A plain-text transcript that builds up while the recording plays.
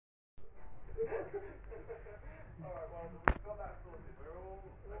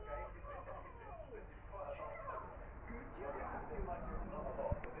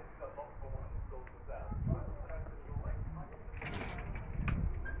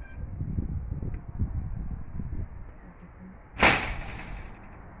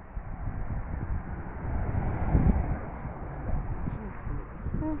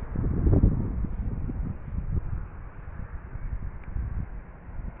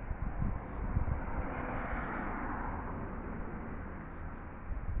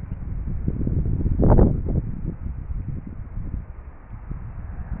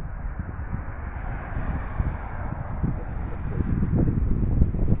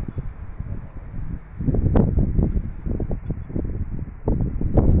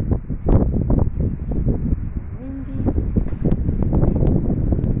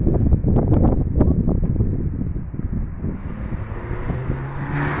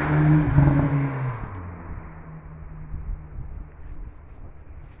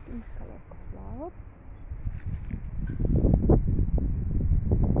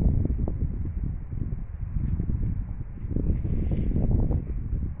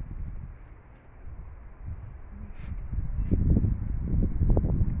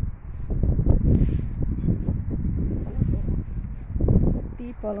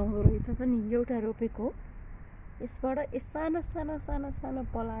पलाउँदो रहेछ त नि एउटा रोपेको यसबाट सानो सानो सानो सानो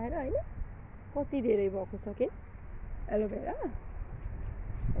पलाएर हैन कति धेरै भएको छ के एलोभेरा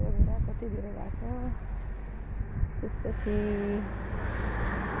कति धेरै भएको छ त्यसपछि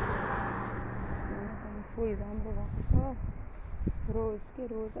फुल राम्रो भएको छ रोज है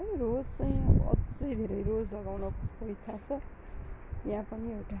रोज चाहिँ अझै धेरै रोज लगाउन कस्तो इच्छा छ यहाँ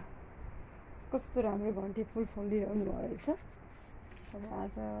पनि एउटा कस्तो राम्रो घन्टी फुल फुलिरहनु भएको रहेछ अब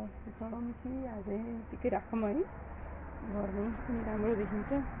आज चढाउँ कि आज यतिकै राखौँ है घरमै पनि राम्रो देखिन्छ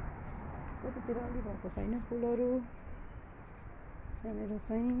त्यतातिर अलि भएको छैन फुलहरू यहाँनिर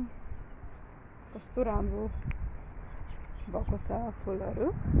चाहिँ कस्तो राम्रो भएको छ फुलहरू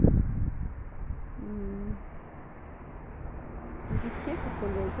के को फुल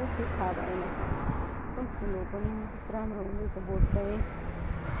रहेछ त्यो थाहा भएन कुन फुल हो पनि कस्तो राम्रो हुँदैछ बोट चाहिँ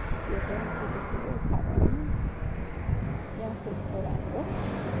यो चाहिँ के को फुल हो थाहा भएन यहाँ त्यस्तो राम्रो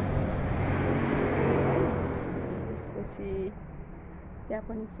त्यसपछि त्यहाँ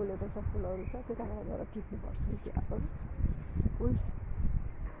पनि फुलेको छ फुलहरू छ त्यताबाट गएर टिप्नुपर्छ त्यहाँबाट फुल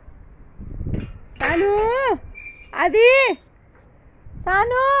सानो आदि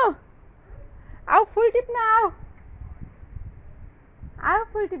सानो आऊ फुल टिप्न आऊ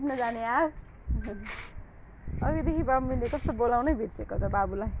फुल टिप्न जाने आऊ अघिदेखि मम्मीले कस्तो बोलाउनै बिर्सेको त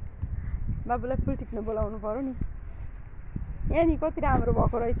बाबुलाई फुल टिप्न बोलाउनु पर्यो नि यहाँ नि कति राम्रो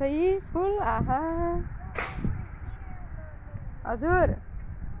भएको रहेछ यी फुल आहा हजुर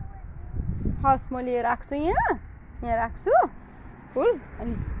हस् म लिएर राख्छु यहाँ राख्छु फुल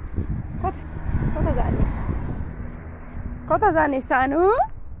अनि कता जाने सानो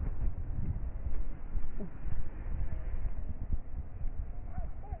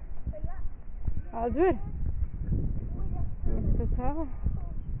हजुर यस्तो छ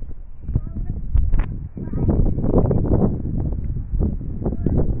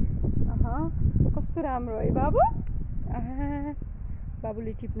कस्तो राम्रो है बाबु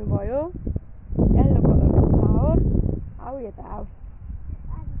बाबुले टिप्नु भयो येल्लो कलरको फ्लावर आऊ यता आऊ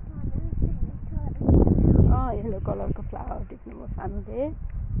येल्लो कलरको फ्लावर टिप्नु भयो सानोले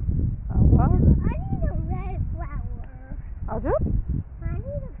हजुर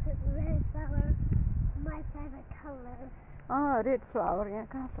रेड फ्लावर यहाँ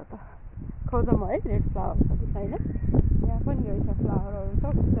कहाँ छ त खोजौँ है रेड फ्लावर छ कि छैन यहाँ पनि रहेछ फ्लावरहरू छ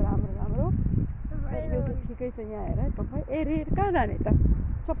कस्तो राम्रो राम्रो यो चाहिँ ठिकै छ यहाँ हेर है पक्कै ए रेड कहाँ जाने त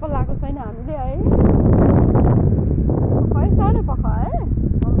चप्पल लगाएको छैन हामीले है खै सानो पख है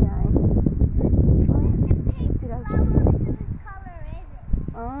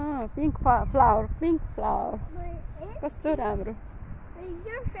यहाँ पिङ्क फ्लावर कस्तो राम्रो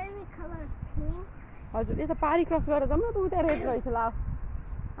हजुर यता पारी क्रस गरेर जाउँ न त उता रेड रहेछ ल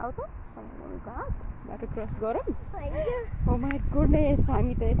आऊ त बाटो क्रस गरौँ ओ माई गुडनेस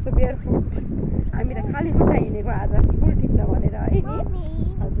हामी त यस्तो बेयरफुट हामी त खाली खुट्टा हिँडेको आज फुल टिप्न भनेर है नि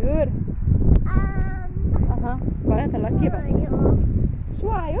हजुर भन त ल के भन्यो सु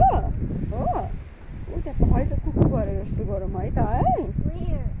आयो हो ऊ त्यहाँ है त कुकु गरेर सु गरौँ है त है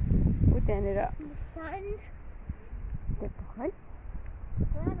ऊ त्यहाँनिर है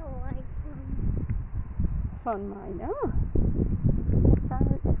सनमा होइन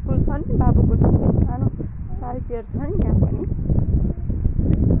सानो स्कुल छ नि बाबुको जस्तै सानो चाइल्ड केयर छ नि यहाँ पनि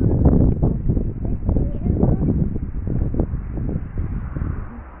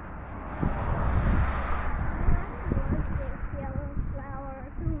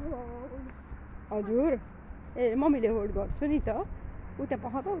हजुर ए मम्मीले होल्ड गर्छु नि त ऊ त्यहाँ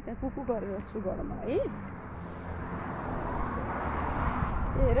पख त ऊ त्यहाँ कुकु गरेर सु गरौँ है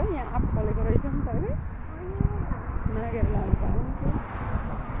हेर यहाँ आँप फलेको रहेछ नि त है मागेर लानु पाउँछ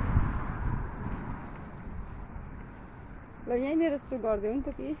ल यहीँनिर सु गरिदेऊ नि त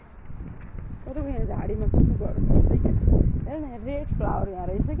कि कता यहाँ झाडीमा कुकु गर्नुपर्छ कि हेर न यहाँ रेड फ्लावर यहाँ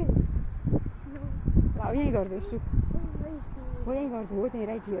रहेछ कि अब यहीँ गरिदेऊ सु हो यहीँ गरिदेऊ हो त्यहीँ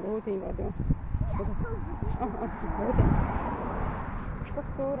राइट हियर हो त्यहीँ गरिदेऊ हो त्यहाँ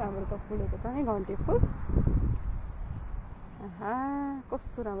कस्तो राम्रो त फुलेको त नि घन्टी फुल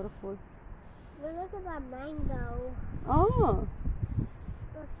कस्तो राम्रो फुल Look at that mango.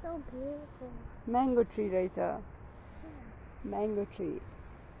 That's so beautiful. Mango tree रहेछ mango tree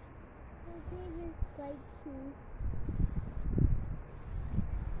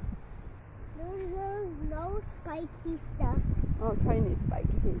There's no spiky stuff. छैन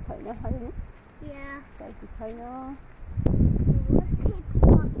spiky केही छैन है Yeah. spiky छैन Let's keep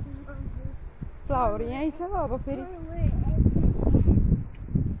walking on this. Flower यहीँ छ अब फेरि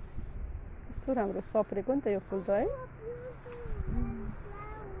कस्तो राम्रो सप्रेको नि त यो फुल त है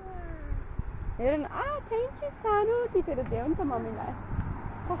हेर न थ्याङ्क यू सानो टिपेर देऊ नि त मम्मीलाई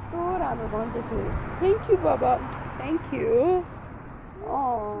कस्तो राम्रो भन्दैछु थ्याङ्क यू बाबा थ्याङ्क यू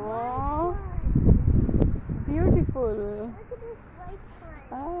ब्युटिफुल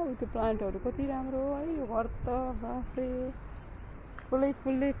त्यो प्लान्टहरू कति राम्रो है यो घर त बाफ्रे फुलै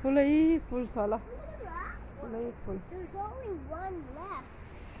फुलै फुलै फुल छ ल फुलै फुल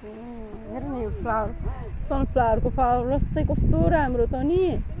हेर न यो फ्लावर सनफ्लावरको फ्लावर्स चाहिँ कस्तो राम्रो त नि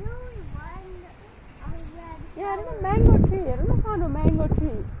यहाँ हेर न म्याङ्गो ट्री हेर न सानो म्याङ्गो ट्री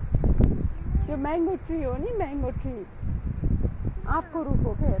यो म्याङ्गो ट्री हो नि म्याङ्गो ट्री आँपको रुख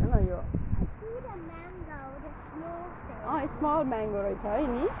हो क्या हेर न यो स्मल म्याङ्गो रहेछ है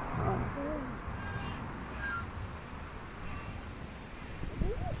नि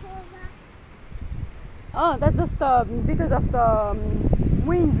that's just because of the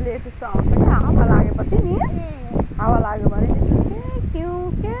विन्डले त्यस्तो आउँछ क्या हावा लागेपछि नि हावा लाग्यो भने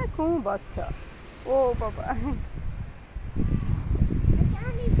के कुँ बज्छ ओ बाबा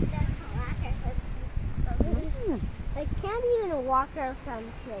I can't even walk or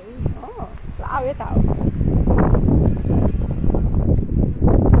something. Lao yata.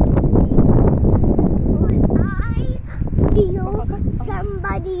 I feel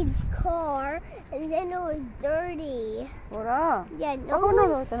somebody's car and then it was dirty. Ora? Yeah, No.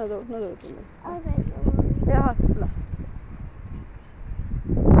 Okay. Yes, la.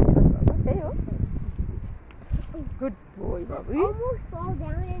 Good boy, Bobby. Almost fall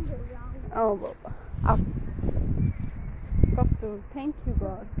down in the wrong. Oh, Baba. Up. Costo, thank you,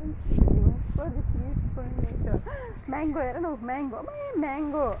 God. Thank you for this beautiful nature. Mango, I don't know, mango.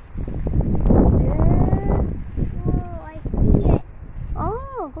 Mango. Yeah. Oh, I see it.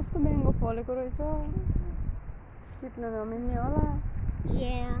 Costo mango फलेको रहेछ टिप्न नमिल्ने होला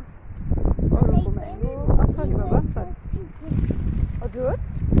Yeah. अरूको mango sorry बाबा sorry हजुर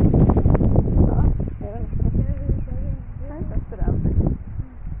हेर न कस्तो राम्रो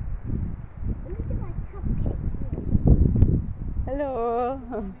Look at my cupcake. Hello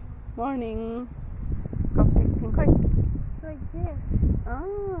morning cupcake thing खै Right there.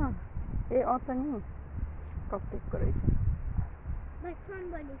 ए त नि कपकेकको रहेछ But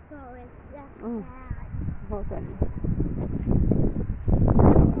somebody saw it. That's Mm. bad. हो त नि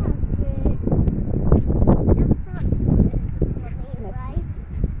That's not good. That's not good for me, Yes. right?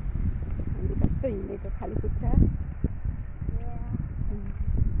 हामीले कस्तो हिँडेको खाली खुट्टा Yeah.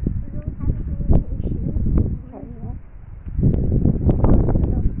 We don't have any issue. छैन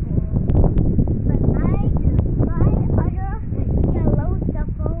But my other yellow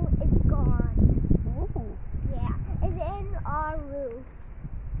duffel is gone. Yeah, it's in our roof.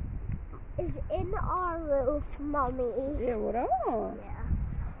 It's in our roof, Mommy. ए हो र Yeah.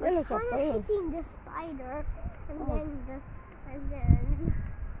 Yellow It's kind duffel. of hitting the spider, and Oh. then the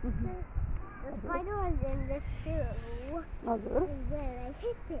spider was in the shoe, हजुर and then I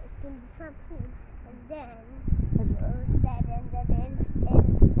hit it in something, and then हजुर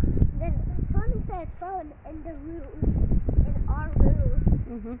then Tommy said phone in the roof, in our roof,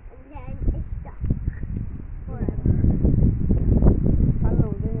 and then it stuck forever. फाल्नु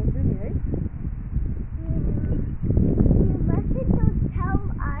हुँदैन जुनी है You mustn't tell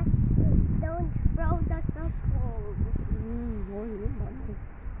us don't throw the duffel. हो नि भन्नु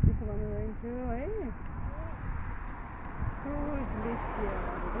त्यसो गर्नु रहन्छु है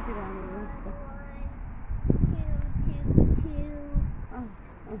कति राम्रो हुन्छ त 1, 2, 2,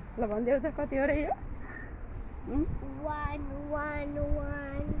 2. ल भनिदेऊ त कति हो र यो 1, 1,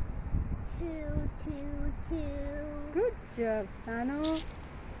 1, 2, 2, 2. गुड जब सानो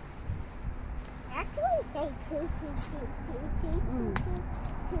Actually, say 2, 2, 2, 2, 2, 2,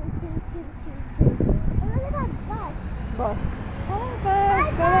 2, 2, 2, 2, 2. And look at that bus. बस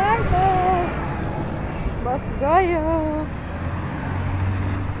बस गयो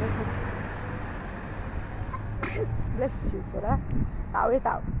ब्लेस यु छोरा ताउ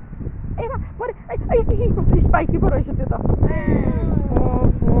यता आऊ ए मरे कस्तो स्पाइकी पो रहेछ त्यो त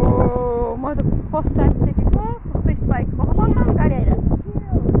ओहो म त फर्स्ट टाइम देखेको कस्तो स्पाइक गाडी आइरहेछ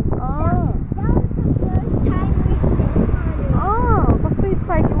कस्तो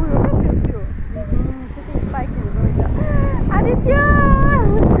स्पाइकी उयो क्या त्यो कस्तो स्पाइकी हुँदो रहेछ Aditya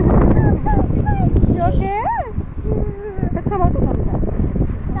You okay? It's about to come down.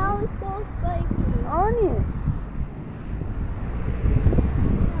 That was so spiky. Ani.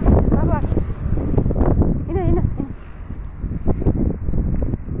 Baba. Ina.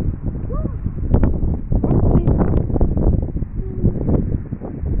 Oopsie.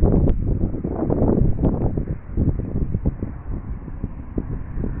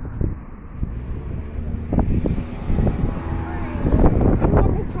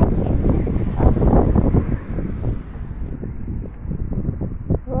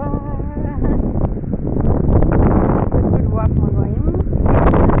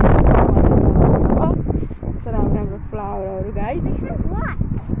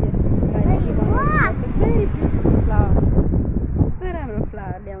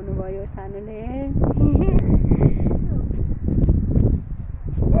 हो सानोले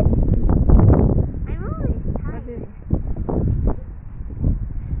I'm always tired. हजुर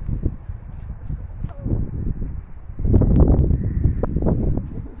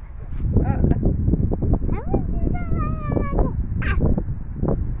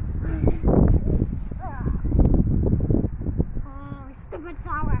Oh, stupid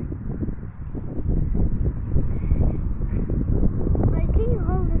flower. Wait, can you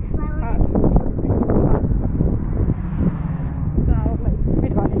hold this flower? फ्लावरलाई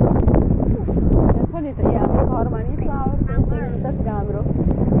stupid भनेको छ नि त यहाँ हाम्रो घरमा नि फ्लावर कति राम्रो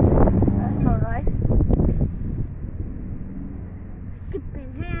राइट Stupid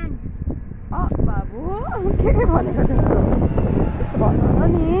hand. बाबु के भनेको त्यस्तो भन्नु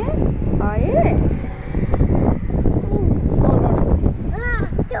नि है